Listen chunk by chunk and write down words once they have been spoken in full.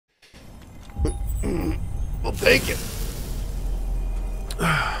We'll take it.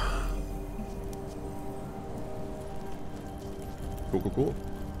 Cool, cool, cool.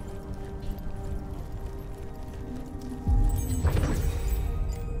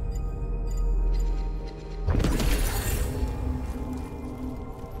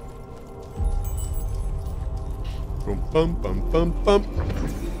 Bum, bum, bum, bum, bum.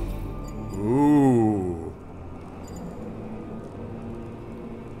 Ooh.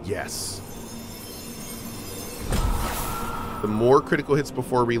 Yes. The more critical hits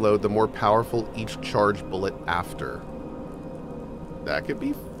before reload, the more powerful each charge bullet after. That could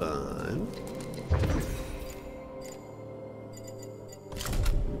be fun.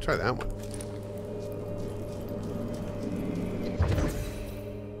 Try that one.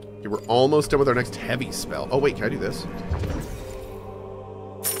 Okay, we're almost done with our next heavy spell. Oh, wait, can I do this?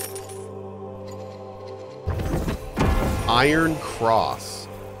 Iron Cross.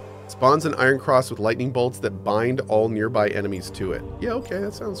 Spawns an iron cross with lightning bolts that bind all nearby enemies to it. Yeah, okay,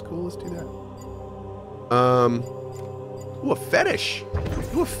 that sounds cool. Let's do that. Ooh, a fetish.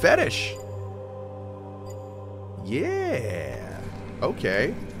 Ooh, a fetish. Yeah.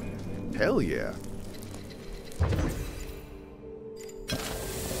 Okay. Hell yeah.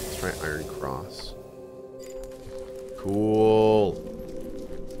 Let's try Iron Cross. Cool.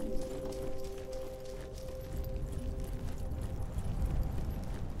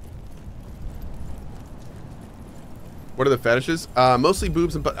 What are the fetishes? Mostly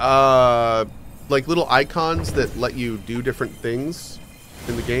boobs and like little icons that let you do different things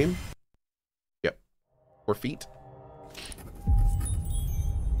in the game. Yep. Or feet.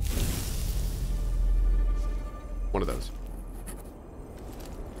 One of those.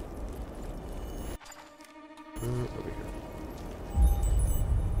 Over here.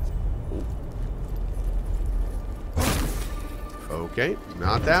 Ooh. Okay,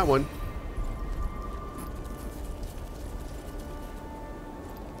 not that one.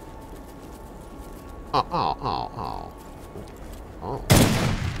 Oh, oh, oh, oh. Oh.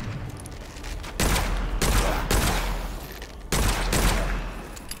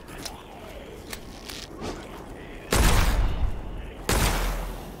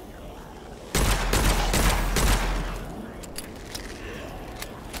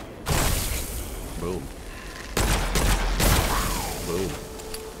 Boom. Boom.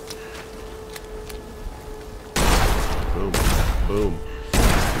 Boom. Boom.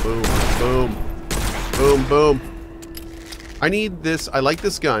 Boom. Boom. Boom, boom. I need this. I like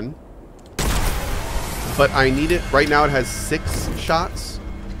this gun. But I need it. Right now it has 6 shots.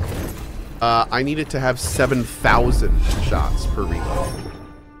 I need it to have 7,000 shots per reload.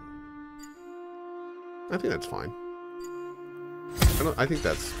 I think that's fine. I think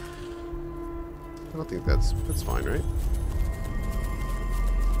that's fine, right?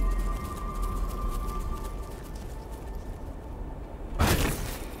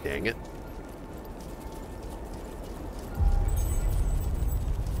 Dang it.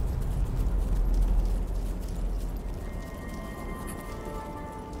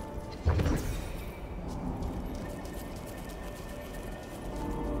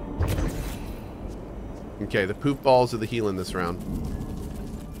 Okay, the poop balls are the healing this round.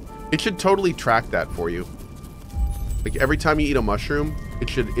 It should totally track that for you. Like every time you eat a mushroom, it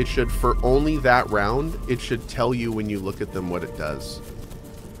should for only that round, it should tell you when you look at them what it does.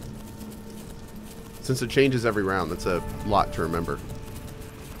 Since it changes every round, that's a lot to remember.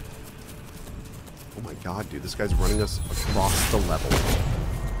 Oh my god, dude, this guy's running us across the level.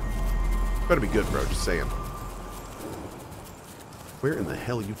 Better be good, bro, just saying. Where in the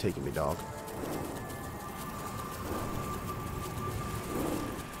hell are you taking me, dog?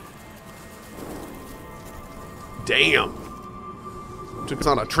 Damn! Took us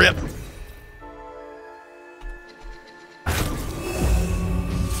on a trip.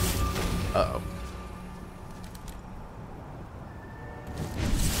 Uh-oh.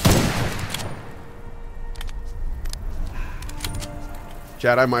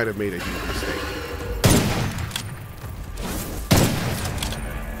 Chad, I might have made a huge mistake.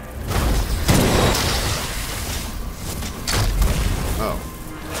 Oh.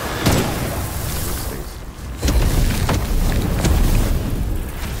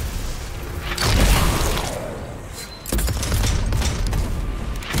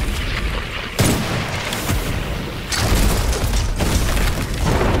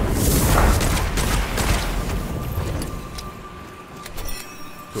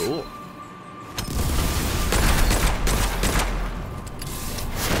 Cool.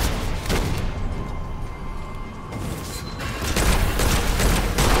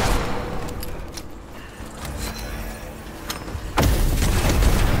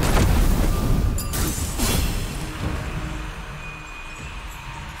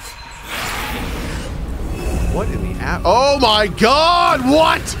 Oh my god,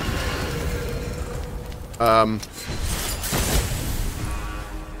 what?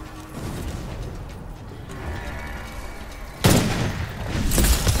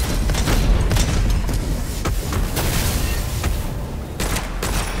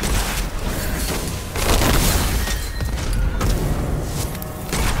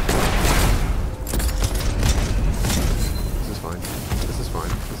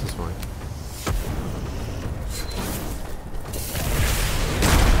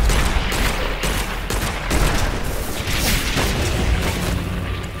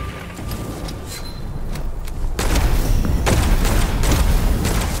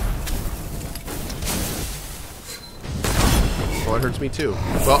 Hurts me too.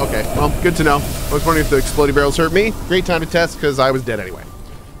 Well, okay. Well, good to know. I was wondering if the exploding barrels hurt me. Great time to test because I was dead anyway.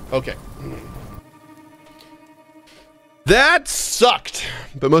 Okay. That sucked.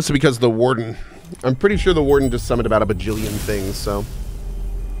 But mostly because of the warden. I'm pretty sure the warden just summoned about a bajillion things, so.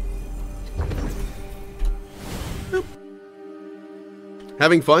 Yep.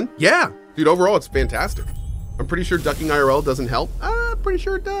 Having fun? Yeah. Dude, overall, it's fantastic. I'm pretty sure ducking IRL doesn't help. Pretty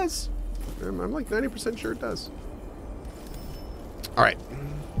sure it does. I'm like 90% sure it does. All right.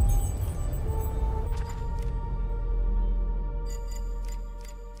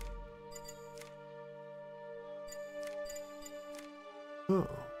 Oh.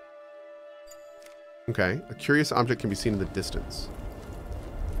 Okay. A curious object can be seen in the distance.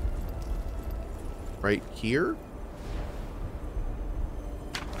 Right here?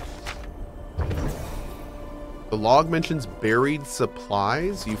 The log mentions buried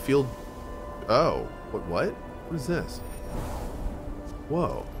supplies. You feel... Oh. What? What is this?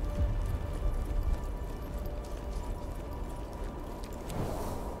 Whoa.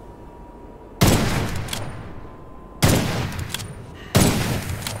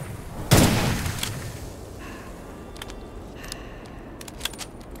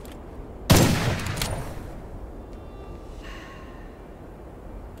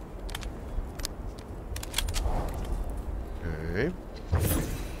 Okay.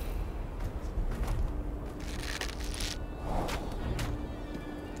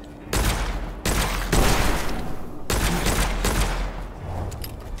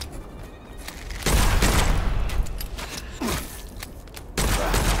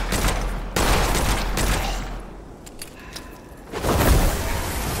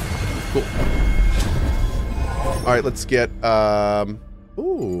 Cool. All right, let's get,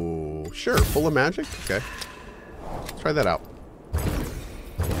 ooh, sure, full of magic? Okay. Let's try that out.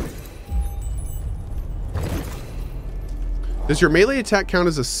 Does your melee attack count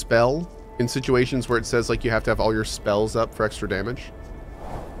as a spell in situations where it says, like, you have to have all your spells up for extra damage?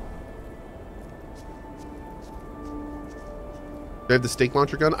 Do I have the stake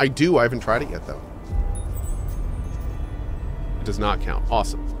launcher gun? I do. I haven't tried it yet, though. It does not count.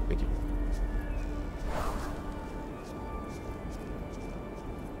 Awesome. Thank you.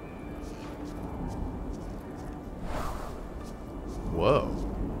 Whoa.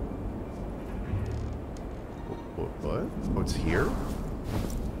 What? Oh, it's here?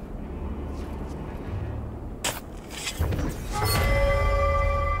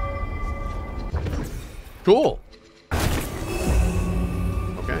 Cool.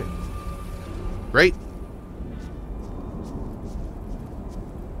 Okay. Great.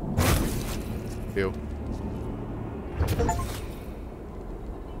 Ew.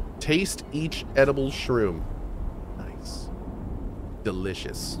 Taste each edible shroom. Nice.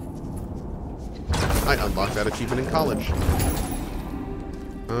 Delicious. I unlocked that achievement in college.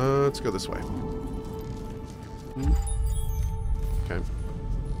 Let's go this way. Okay.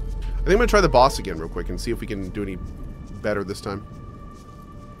 I think I'm gonna try the boss again real quick and see if we can do any better this time.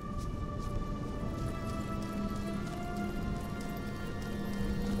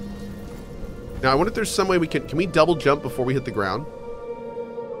 Now I wonder if there's some way we can we double jump before we hit the ground?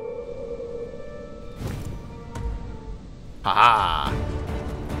 Haha.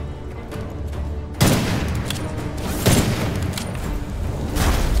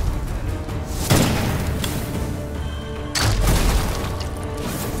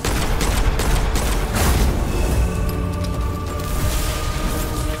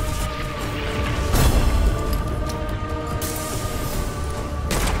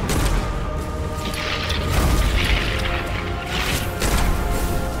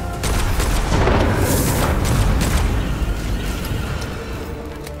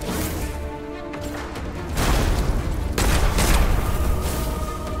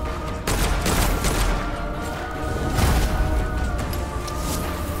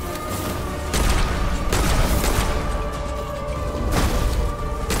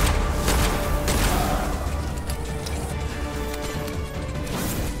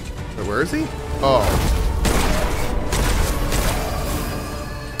 Where is he? Oh.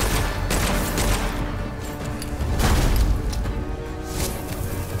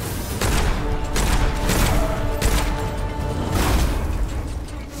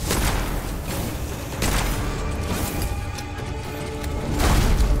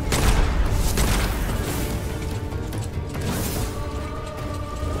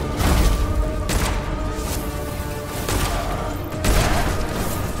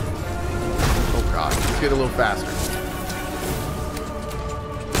 Get a little faster.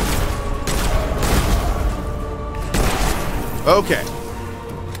 Okay.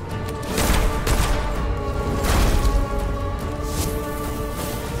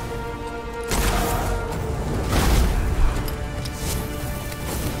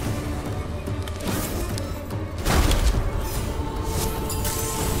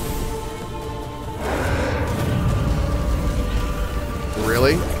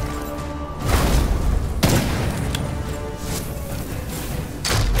 Really?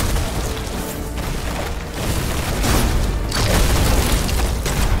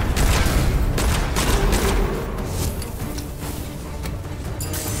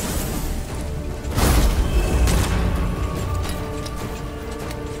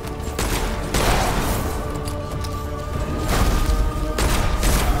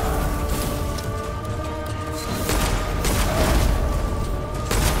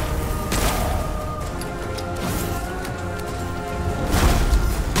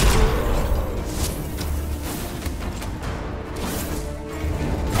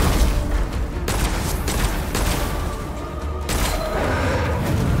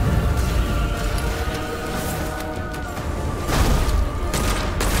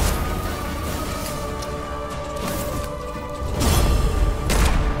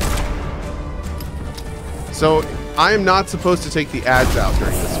 So, I am not supposed to take the ads out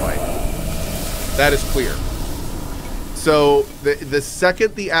during this fight. That is clear. So, the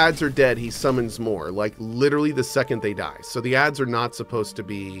second the ads are dead, he summons more. Like, literally the second they die. So, the ads are not supposed to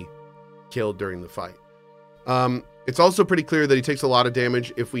be killed during the fight. It's also pretty clear that he takes a lot of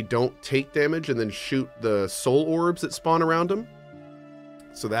damage if we don't take damage and then shoot the soul orbs that spawn around him.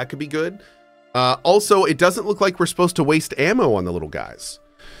 So, that could be good. Also, it doesn't look like we're supposed to waste ammo on the little guys.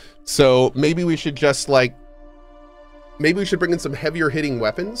 So, maybe we should just, like, maybe we should bring in some heavier hitting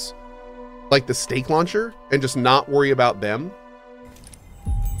weapons, like the stake launcher, and just not worry about them.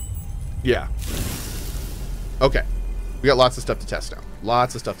 Yeah. Okay. We got lots of stuff to test now.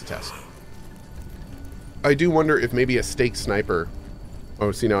 Lots of stuff to test. I do wonder if maybe a stake sniper...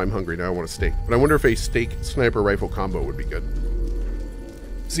 Oh, see, now I'm hungry. Now I want a steak. But I wonder if a stake sniper rifle combo would be good.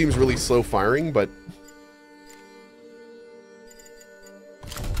 Seems really slow firing, but...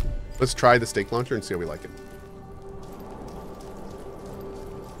 Let's try the stake launcher and see how we like it.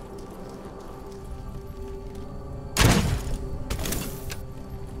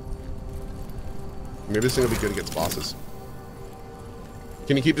 Maybe this thing will be good against bosses.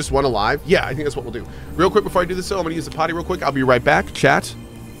 Can you keep just one alive? Yeah, I think that's what we'll do. Real quick, before I do this, though, I'm going to use the potty real quick. I'll be right back. Chat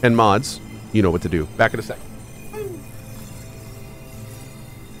and mods, you know what to do. Back in a sec.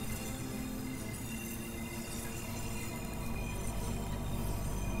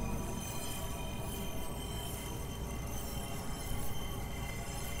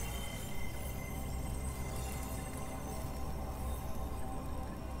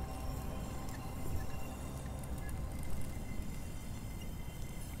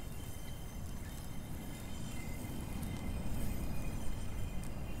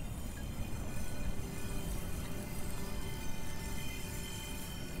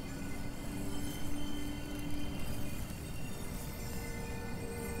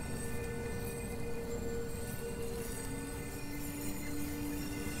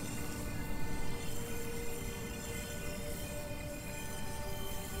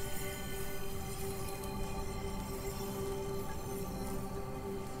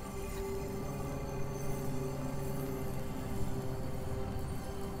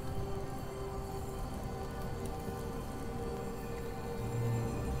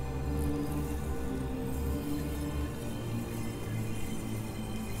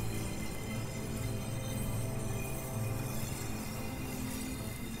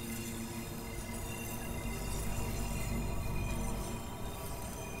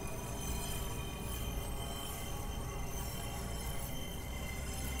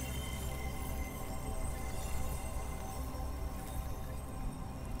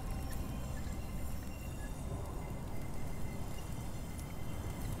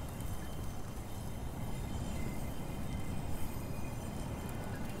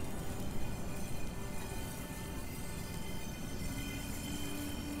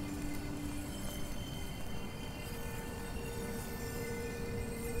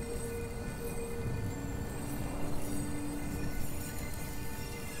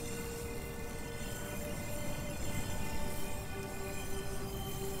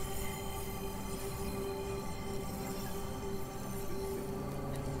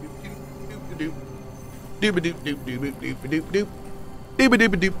 doop. Doop-a-doop, doop, doop, doop, doop, doop.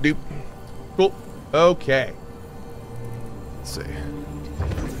 Doop-a-doop, doop, doop. Cool. Okay. Let's see.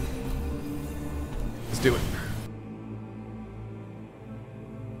 Let's do it.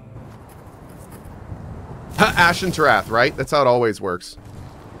 Ashen Tarath, right? That's how it always works.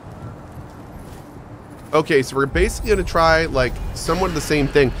 Okay, so we're basically going to try, like, somewhat the same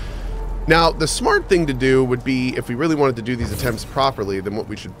thing. Now, the smart thing to do would be, if we really wanted to do these attempts properly, then what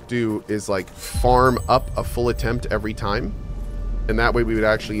we should do is, like, farm up a full attempt every time. And that way we would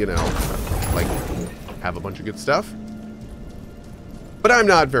actually, you know, like, have a bunch of good stuff. But I'm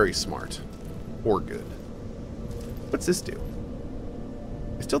not very smart. Or good. What's this do?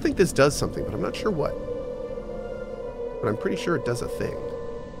 I still think this does something, but I'm not sure what. But I'm pretty sure it does a thing.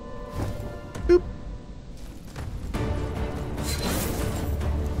 Boop.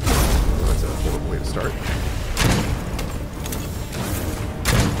 Oh, that's a horrible way to start.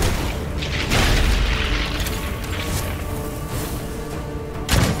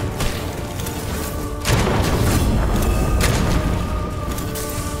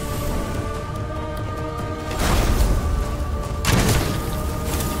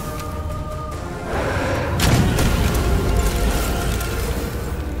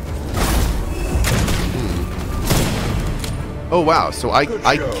 Oh wow, so I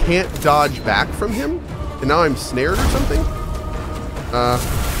can't dodge back from him? And now I'm snared or something?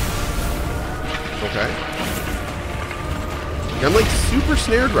 Okay. I'm like super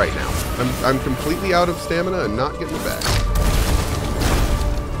snared right now. I'm completely out of stamina and not getting it back.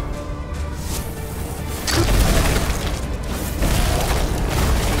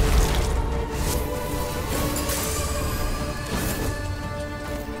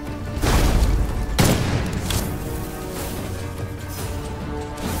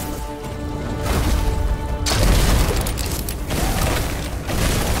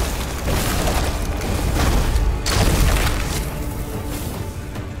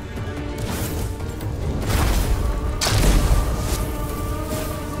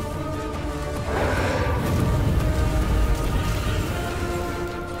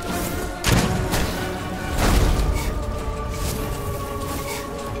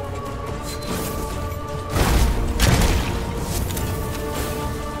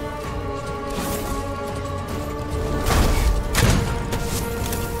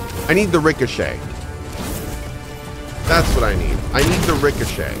 I need the ricochet. That's what I need. I need the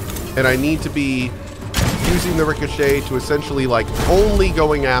ricochet. And I need to be using the ricochet to essentially, like, only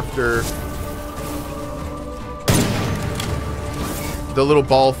going after the little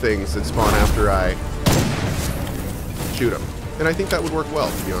ball things that spawn after I shoot them. And I think that would work well,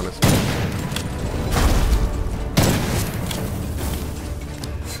 to be honest.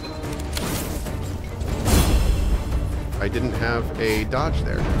 I didn't have a dodge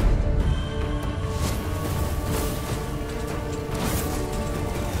there.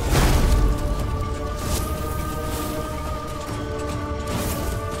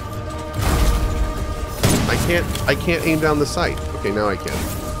 I can't aim down the sight. Okay, now I can.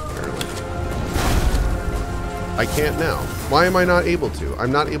 Apparently. I can't now. Why am I not able to?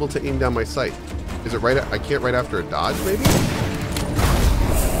 I'm not able to aim down my sight. Is it right? I can't right after a dodge, maybe?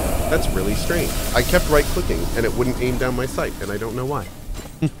 That's really strange. I kept right-clicking, and it wouldn't aim down my sight, and I don't know why.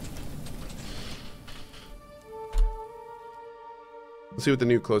 Let's see what the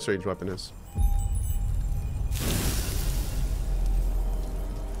new close-range weapon is.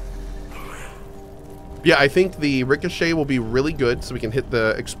 Yeah, I think the ricochet will be really good, so we can hit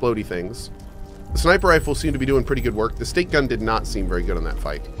the explodey things. The sniper rifle seemed to be doing pretty good work. The stake gun did not seem very good on that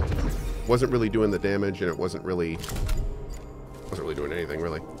fight. Wasn't really doing the damage, and it wasn't really doing anything,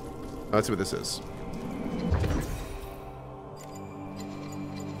 really. Let's see what this is.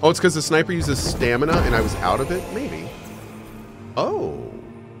 Oh, it's because the sniper uses stamina, and I was out of it? Maybe. Oh.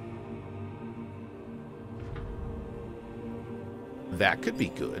 That could be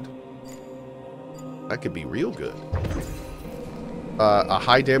good. That could be real good. A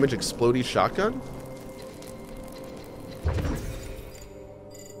high damage explodey shotgun?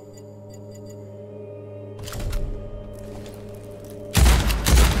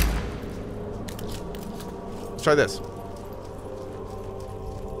 Let's try this.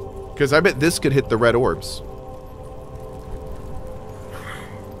 Because I bet this could hit the red orbs.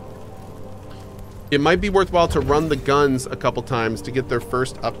 It might be worthwhile to run the guns a couple times to get their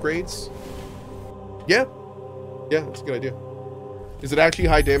first upgrades. Yeah. Yeah, that's a good idea. Is it actually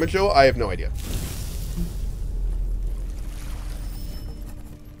high damage, though? I have no idea.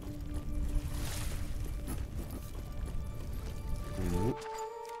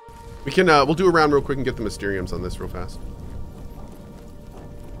 We can, we'll do a round real quick and get the Mysteriums on this real fast.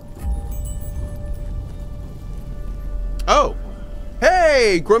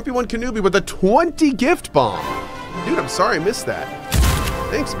 Hey, Grumpy One Kenobi with a 20 gift bomb. Dude, I'm sorry I missed that.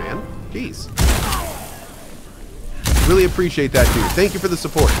 Thanks, man. Jeez. Really appreciate that, dude. Thank you for the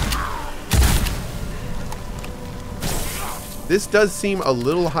support. This does seem a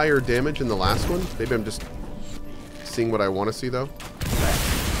little higher damage than the last one. Maybe I'm just seeing what I want to see, though.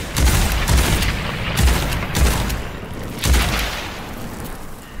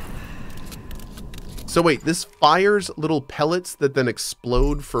 So wait, this fires little pellets that then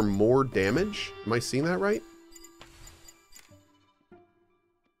explode for more damage? Am I seeing that right?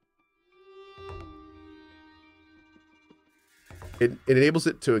 It enables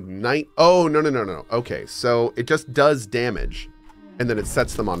it to ignite. Oh, no. Okay, so it just does damage, and then it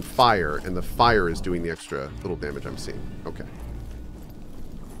sets them on fire, and the fire is doing the extra little damage I'm seeing. Okay.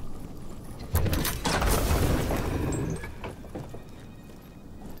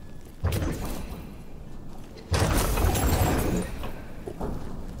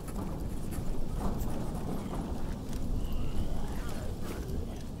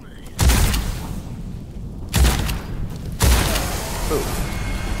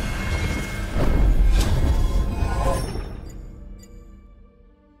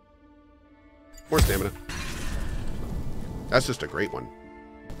 More stamina. That's just a great one.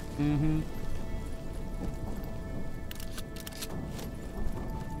 Mm-hmm.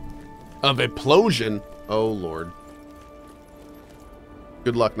 Of implosion. Oh, Lord.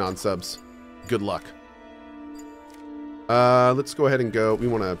 Good luck, non-subs. Good luck. Let's go ahead and go. We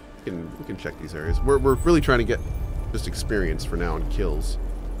want to... We can check these areas. We're really trying to get just experience for now and kills.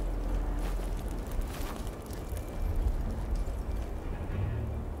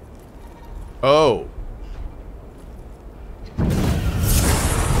 Oh.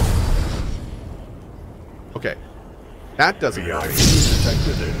 Okay. That doesn't matter.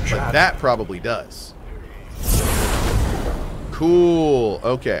 But that probably does. Cool.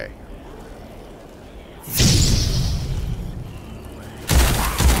 Okay.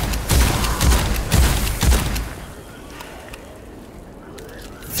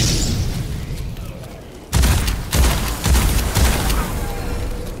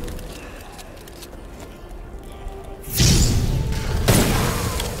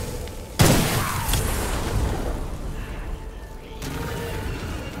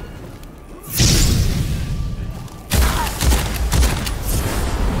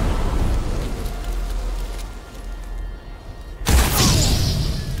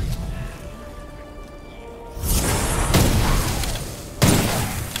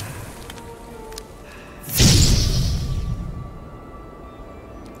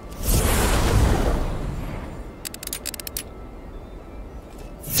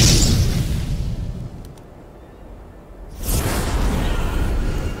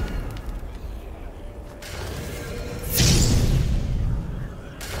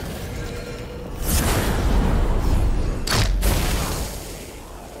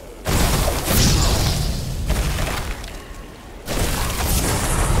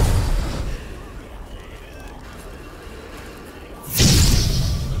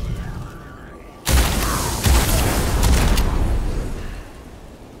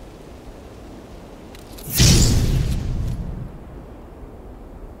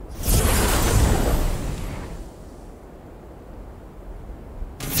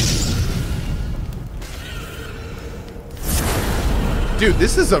 Dude,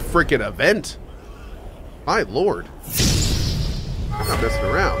 this is a freaking event. My lord. I'm not messing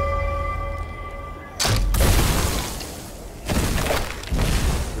around.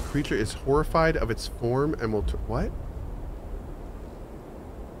 The creature is horrified of its form and will... What?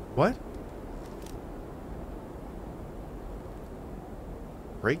 What?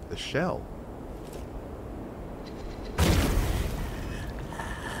 Break the shell.